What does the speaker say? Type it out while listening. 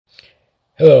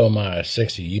Hello, my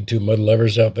sexy YouTube mud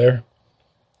lovers out there.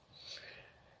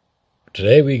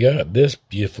 Today we got this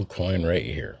beautiful coin right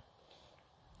here.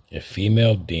 A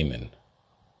female demon.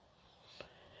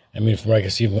 I mean, from what I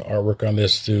can see from the artwork on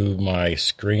this through my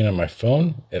screen on my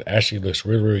phone, it actually looks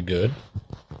really, really good.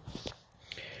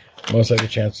 Most likely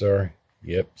chances are,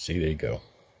 yep, see, there you go.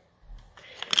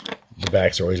 The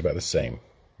backs are always about the same,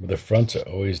 but the fronts are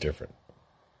always different.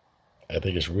 I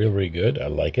think it's really, really good. I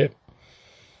like it.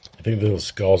 I think the little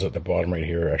skulls at the bottom right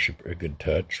here are actually a good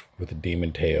touch with the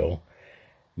demon tail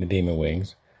and the demon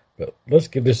wings. But let's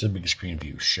give this a big screen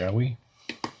view, shall we?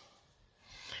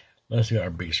 Let's see what our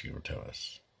big screen will tell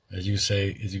us. As you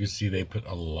can see, they put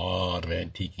a lot of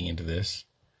antiquing into this.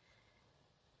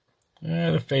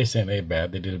 The face ain't that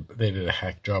bad. They did a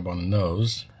hack job on the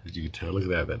nose. As you can tell, look at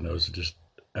that. That nose is just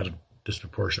out of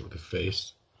disproportionate with the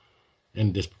face,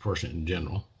 and disproportionate in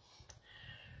general.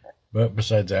 But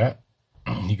besides that,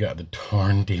 you got the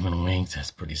torn demon wings. That's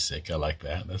pretty sick. I like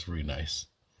that. That's really nice.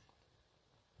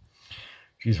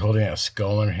 She's holding out a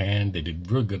skull in her hand. They did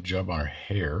a real good job on her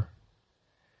hair.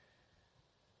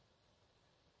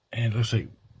 And it looks like,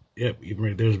 yep, even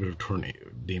right there's a bit of torn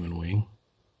demon wing.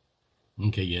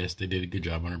 Okay, yes, they did a good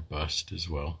job on her bust as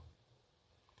well.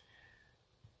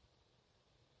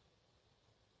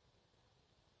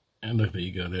 And look, there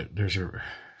you go. There's her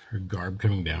garb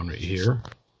coming down right here.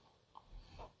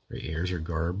 Right here is her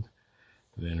garb.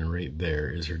 Then right there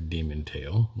is her demon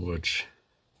tail, which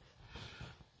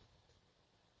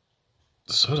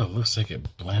sort of looks like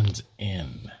it blends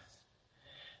in.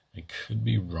 I could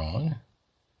be wrong.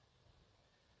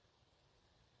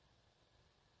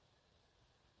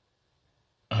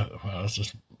 Wow, that's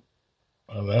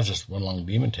just one long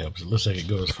demon tail, because it looks like it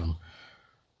goes from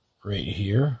right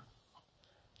here,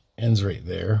 ends right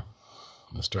there,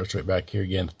 and it starts right back here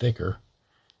again, thicker.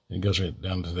 And it goes right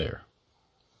down to there.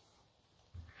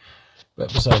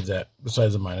 But besides that,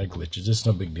 besides the minor glitches, it's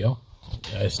no big deal.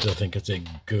 I still think it's a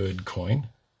good coin.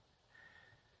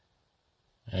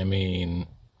 I mean,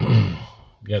 you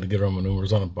got the good Roman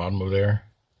numerals on the bottom over there.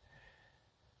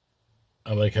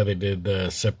 I like how they did the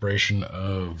separation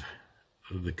of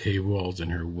the cave walls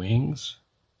and her wings.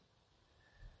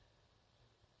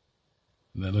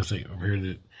 And that looks like over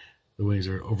here the wings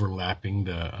are overlapping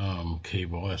the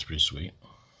cave wall. That's pretty sweet.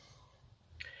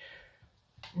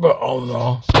 But all in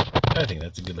all, I think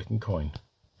that's a good looking coin.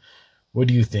 What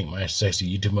do you think, my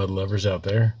sexy YouTube mud lovers out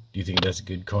there? Do you think that's a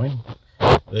good coin?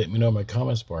 Let me know in my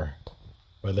comments bar.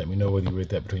 Or let me know whether you rate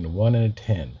that between a 1 and a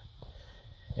 10.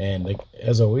 And like,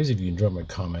 as always, if you enjoy my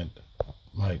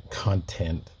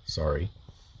content,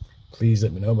 please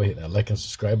let me know by hitting that like and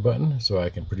subscribe button so I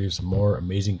can produce more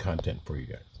amazing content for you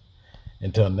guys.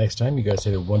 Until next time, you guys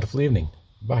have a wonderful evening.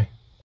 Bye.